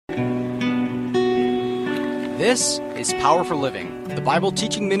This is Power for Living, the Bible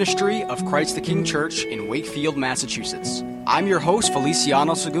teaching ministry of Christ the King Church in Wakefield, Massachusetts. I'm your host,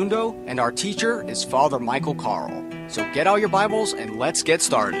 Feliciano Segundo, and our teacher is Father Michael Carl. So get out your Bibles and let's get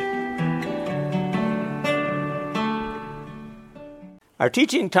started. Our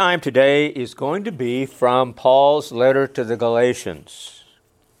teaching time today is going to be from Paul's letter to the Galatians.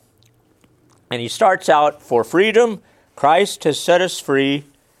 And he starts out, "For freedom, Christ has set us free.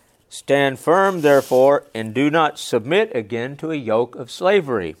 Stand firm, therefore, and do not submit again to a yoke of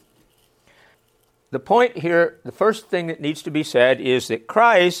slavery." The point here, the first thing that needs to be said is that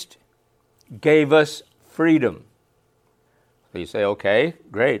Christ gave us freedom. So you say, okay,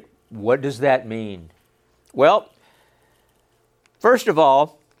 great. What does that mean? Well, first of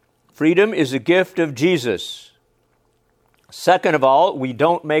all, freedom is a gift of Jesus. Second of all, we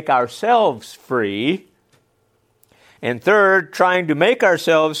don't make ourselves free. And third, trying to make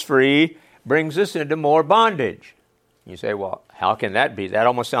ourselves free brings us into more bondage. You say, well, how can that be? That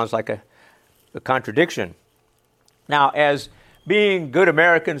almost sounds like a contradiction. Now, as being good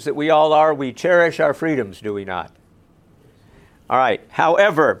Americans that we all are, we cherish our freedoms, do we not? All right.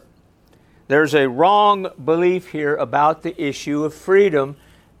 However, there's a wrong belief here about the issue of freedom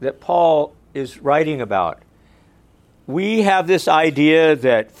that Paul is writing about. We have this idea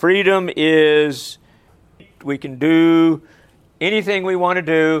that freedom is we can do anything we want to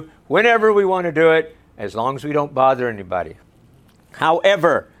do, whenever we want to do it, as long as we don't bother anybody.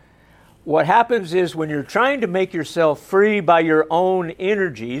 However, what happens is when you're trying to make yourself free by your own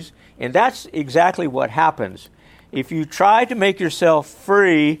energies, and that's exactly what happens. If you try to make yourself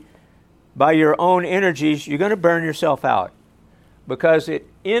free by your own energies, you're going to burn yourself out because it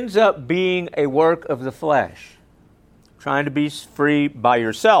ends up being a work of the flesh, trying to be free by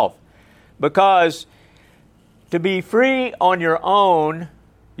yourself. Because to be free on your own,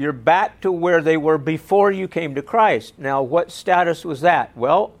 you're back to where they were before you came to Christ. Now, what status was that?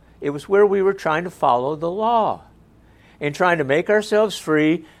 Well, it was where we were trying to follow the law and trying to make ourselves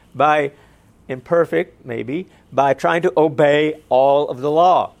free by, imperfect maybe, by trying to obey all of the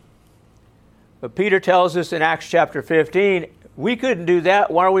law. But Peter tells us in Acts chapter 15, we couldn't do that.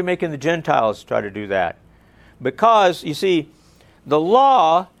 Why are we making the Gentiles try to do that? Because, you see, the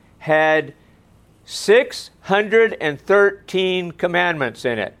law had 613 commandments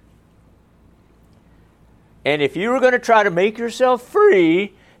in it. And if you were going to try to make yourself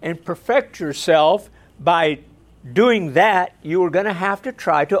free and perfect yourself by doing that, you were going to have to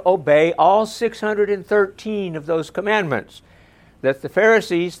try to obey all 613 of those commandments that the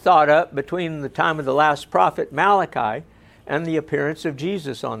Pharisees thought up between the time of the last prophet Malachi and the appearance of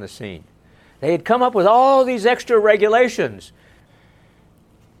Jesus on the scene. They had come up with all these extra regulations.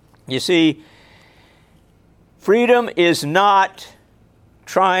 You see, freedom is not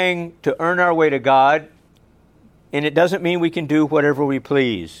trying to earn our way to God, and it doesn't mean we can do whatever we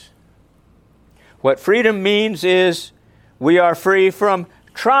please. What freedom means is we are free from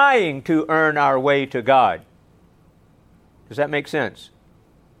trying to earn our way to God. Does that make sense?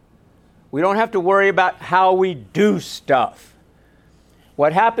 We don't have to worry about how we do stuff.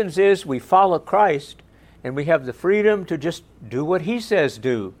 What happens is we follow Christ, and we have the freedom to just do what He says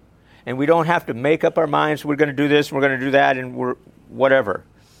do. And we don't have to make up our minds, we're going to do this, we're going to do that, and we're whatever.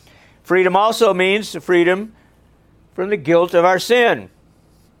 Freedom also means the freedom from the guilt of our sin.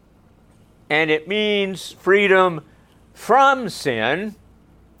 And it means freedom from sin,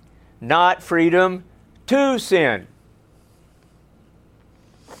 not freedom to sin.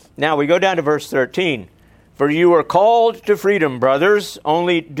 Now we go down to verse 13. "For you are called to freedom, brothers,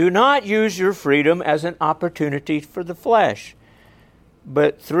 only do not use your freedom as an opportunity for the flesh,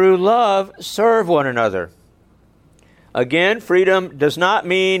 but through love serve one another." Again, freedom does not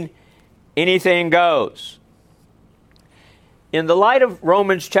mean anything goes. In the light of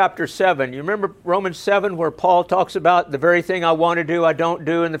Romans chapter 7, you remember Romans 7 where Paul talks about the very thing I want to do, I don't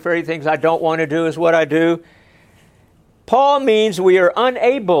do, and the very things I don't want to do is what I do? Paul means we are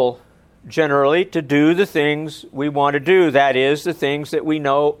unable, generally, to do the things we want to do. That is, the things that we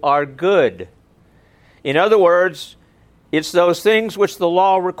know are good. In other words, it's those things which the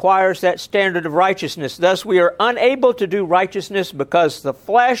law requires that standard of righteousness. Thus, we are unable to do righteousness because the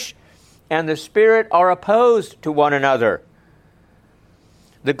flesh and the spirit are opposed to one another.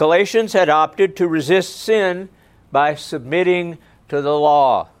 The Galatians had opted to resist sin by submitting to the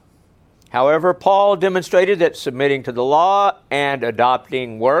law. However, Paul demonstrated that submitting to the law and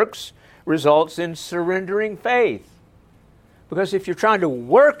adopting works results in surrendering faith. Because if you're trying to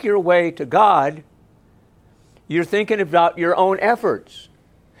work your way to God, you're thinking about your own efforts.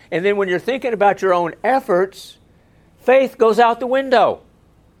 And then when you're thinking about your own efforts, faith goes out the window.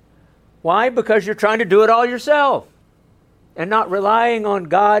 Why? Because you're trying to do it all yourself and not relying on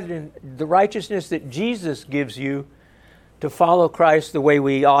God and the righteousness that Jesus gives you to follow Christ the way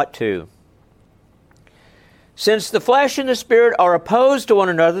we ought to. Since the flesh and the Spirit are opposed to one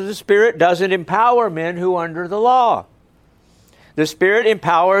another, the Spirit doesn't empower men who are under the law. The Spirit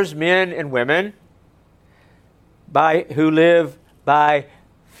empowers men and women who live by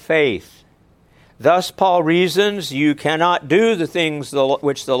faith. Thus, Paul reasons you cannot do the things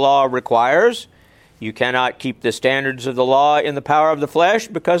which the law requires. You cannot keep the standards of the law in the power of the flesh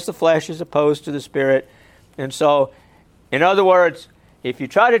because the flesh is opposed to the Spirit. And so, in other words, if you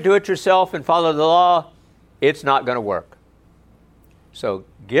try to do it yourself and follow the law, it's not going to work. So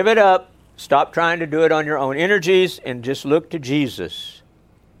give it up. Stop trying to do it on your own energies and just look to Jesus.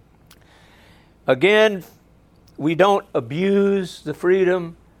 Again, we don't abuse the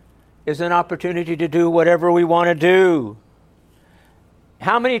freedom as an opportunity to do whatever we want to do.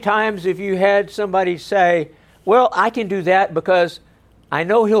 How many times have you had somebody say, well, I can do that because I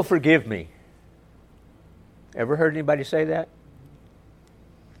know He'll forgive me? Ever heard anybody say that?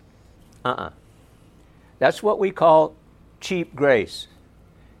 That's what we call cheap grace.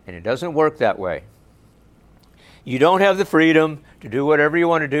 And it doesn't work that way. You don't have the freedom to do whatever you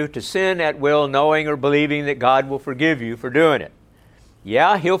want to do, to sin at will, knowing or believing that God will forgive you for doing it.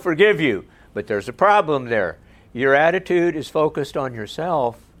 Yeah, He'll forgive you, but there's a problem there. Your attitude is focused on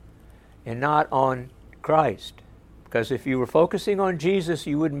yourself and not on Christ. Because if you were focusing on Jesus,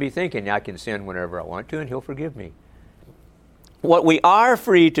 you wouldn't be thinking, I can sin whenever I want to and He'll forgive me. What we are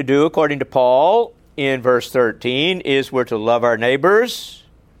free to do, according to Paul, in verse 13, is we're to love our neighbors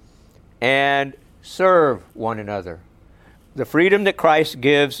and serve one another. The freedom that Christ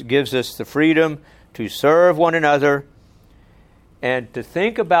gives us the freedom to serve one another and to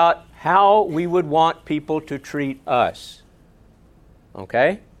think about how we would want people to treat us.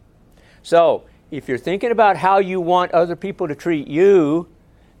 Okay? So, if you're thinking about how you want other people to treat you,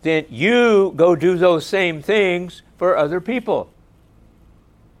 then you go do those same things for other people.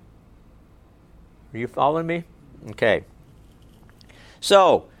 Are you following me? Okay.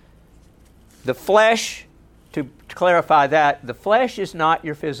 So, the flesh, to clarify that, the flesh is not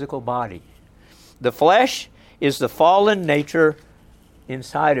your physical body. The flesh is the fallen nature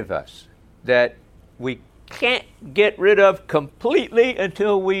inside of us that we can't get rid of completely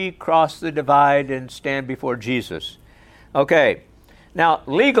until we cross the divide and stand before Jesus. Okay. Now,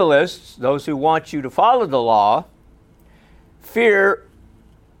 legalists, those who want you to follow the law, fear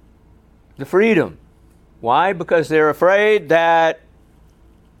the freedom. Why? Because they're afraid that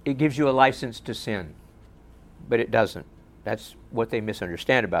it gives you a license to sin. But it doesn't. That's what they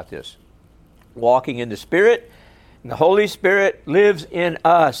misunderstand about this. Walking in the Spirit, and the Holy Spirit lives in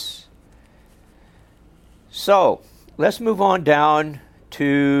us. So, let's move on down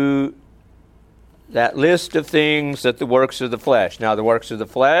to that list of things that the works of the flesh. Now, the works of the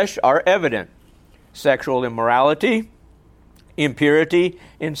flesh are evident. Sexual immorality, impurity,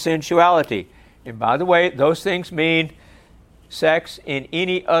 and sensuality. And by the way, those things mean sex in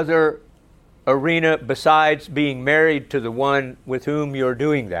any other arena besides being married to the one with whom you're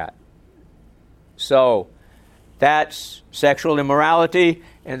doing that. So, that's sexual immorality,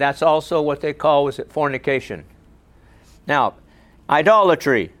 and that's also what they call, fornication. Now,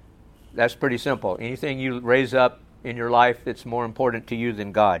 idolatry. That's pretty simple. Anything you raise up in your life that's more important to you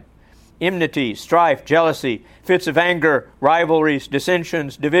than God. Enmity, strife, jealousy, fits of anger, rivalries,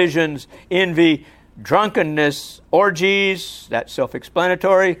 dissensions, divisions, envy, drunkenness, orgies, that's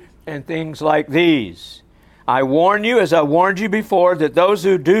self-explanatory, and things like these. I warn you, as I warned you before, that those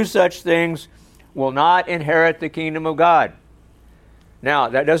who do such things will not inherit the kingdom of God. Now,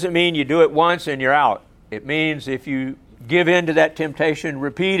 that doesn't mean you do it once and you're out. It means if you give in to that temptation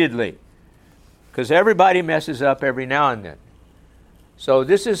repeatedly, because everybody messes up every now and then. So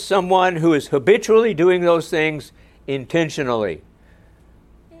this is someone who is habitually doing those things intentionally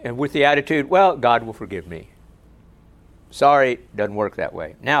and with the attitude, well, God will forgive me. Sorry, it doesn't work that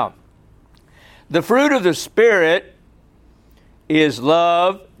way. Now, the fruit of the Spirit is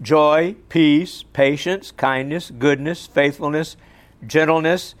love, joy, peace, patience, kindness, goodness, faithfulness,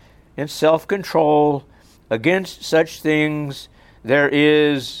 gentleness, and self-control. Against such things there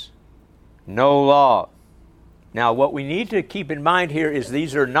is no law. Now, what we need to keep in mind here is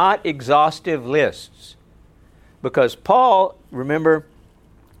these are not exhaustive lists. Because Paul, remember,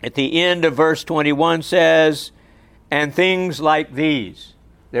 at the end of verse 21 says, and things like these.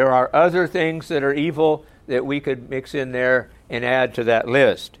 There are other things that are evil that we could mix in there and add to that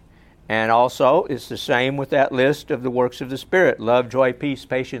list. And also, it's the same with that list of the works of the Spirit. Love, joy, peace,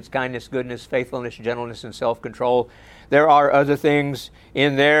 patience, kindness, goodness, faithfulness, gentleness, and self-control. There are other things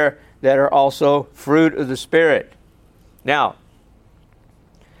in there that are also fruit of the Spirit. Now,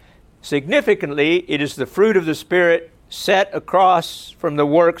 significantly, it is the fruit of the Spirit set across from the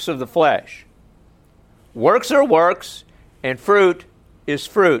works of the flesh. Works are works, and fruit is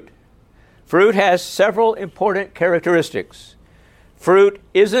fruit. Fruit has several important characteristics. Fruit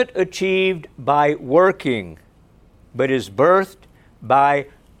isn't achieved by working, but is birthed by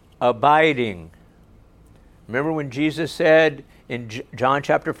abiding. Remember when Jesus said in John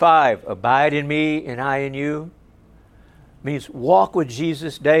chapter 5, "Abide in me and I in you"? It means walk with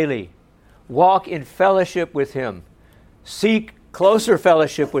Jesus daily. Walk in fellowship with Him. Seek closer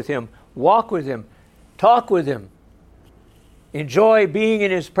fellowship with Him. Walk with Him. Talk with Him. Enjoy being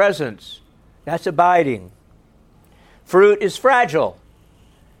in His presence. That's abiding. Fruit is fragile.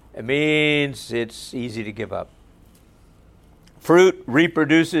 It means it's easy to give up. Fruit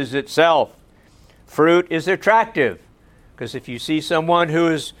reproduces itself. Fruit is attractive, because if you see someone who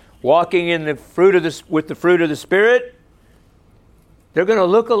is walking in the fruit of with the fruit of the Spirit, they're going to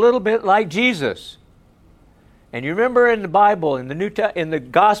look a little bit like Jesus. And you remember in the Bible, in the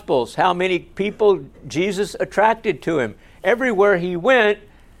Gospels, how many people Jesus attracted to Him. Everywhere He went,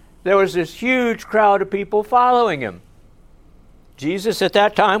 there was this huge crowd of people following Him. Jesus at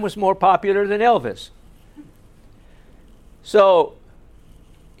that time was more popular than Elvis. So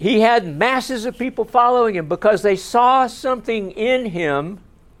He had masses of people following Him because they saw something in Him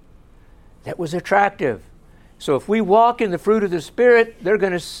that was attractive. So if we walk in the fruit of the Spirit,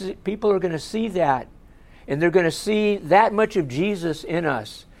 people are going to see that. And they're going to see that much of Jesus in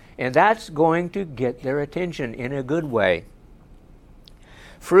us. And that's going to get their attention in a good way.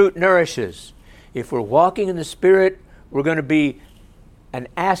 Fruit nourishes. If we're walking in the Spirit, we're going to be an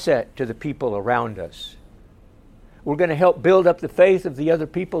asset to the people around us. We're going to help build up the faith of the other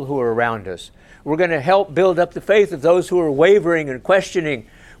people who are around us. We're going to help build up the faith of those who are wavering and questioning.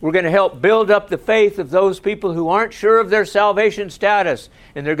 We're going to help build up the faith of those people who aren't sure of their salvation status.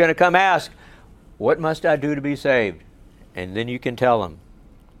 And they're going to come ask, "What must I do to be saved?" And then you can tell them.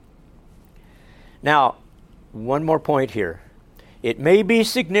 Now, one more point here. It may be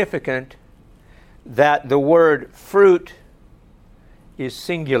significant that the word fruit is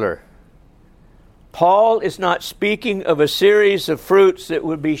singular. Paul is not speaking of a series of fruits that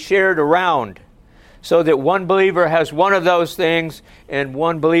would be shared around, so that one believer has one of those things and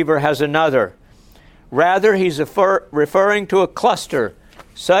one believer has another. Rather, he's referring to a cluster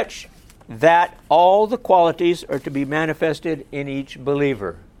such that all the qualities are to be manifested in each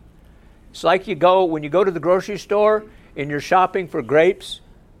believer. It's like when you go to the grocery store and you're shopping for grapes,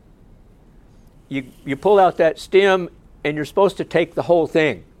 you pull out that stem and you're supposed to take the whole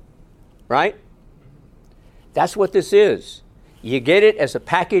thing, right? That's what this is. You get it as a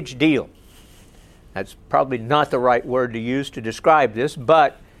package deal. That's probably not the right word to use to describe this,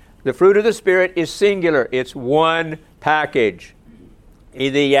 but the fruit of the Spirit is singular. It's one package.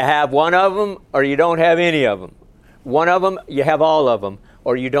 Either you have one of them or you don't have any of them. One of them, you have all of them,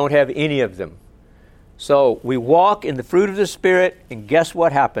 or you don't have any of them. So we walk in the fruit of the Spirit, and guess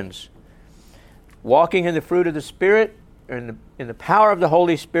what happens? Walking in the fruit of the Spirit, or in the power of the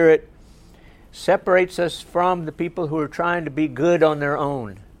Holy Spirit, separates us from the people who are trying to be good on their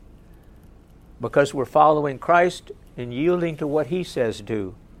own, because we're following Christ and yielding to what He says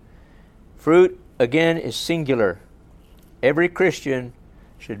do. Fruit, again, is singular. Every Christian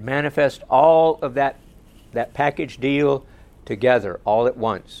should manifest all of that package deal together, all at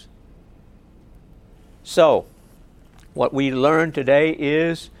once. So, what we learned today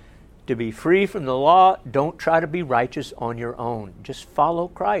is to be free from the law. Don't try to be righteous on your own. Just follow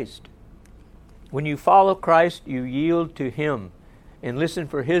Christ. When you follow Christ, you yield to Him and listen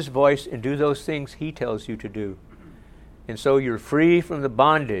for His voice and do those things He tells you to do. And so you're free from the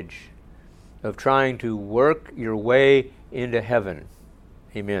bondage of trying to work your way into heaven.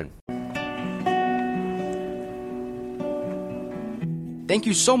 Amen. Thank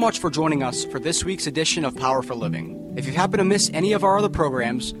you so much for joining us for this week's edition of Power for Living. If you happen to miss any of our other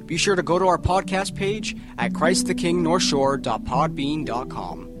programs, be sure to go to our podcast page at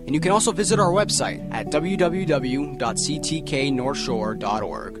ChristTheKingNorthshore.podbean.com. And you can also visit our website at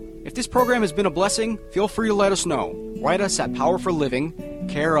www.ctknorthshore.org. If this program has been a blessing, feel free to let us know. Write us at Power for Living,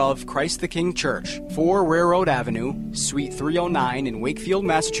 care of Christ the King Church, 4 Railroad Avenue, Suite 309 in Wakefield,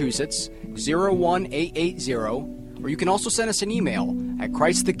 Massachusetts, 01880, or you can also send us an email at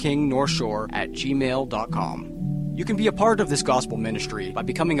ChristTheKingNorthshore@gmail.com. You can be a part of this gospel ministry by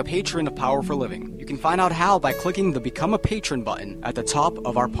becoming a patron of Power for Living. You can find out how by clicking the Become a Patron button at the top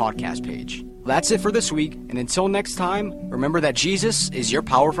of our podcast page. That's it for this week, and until next time, remember that Jesus is your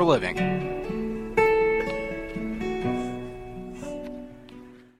power for living.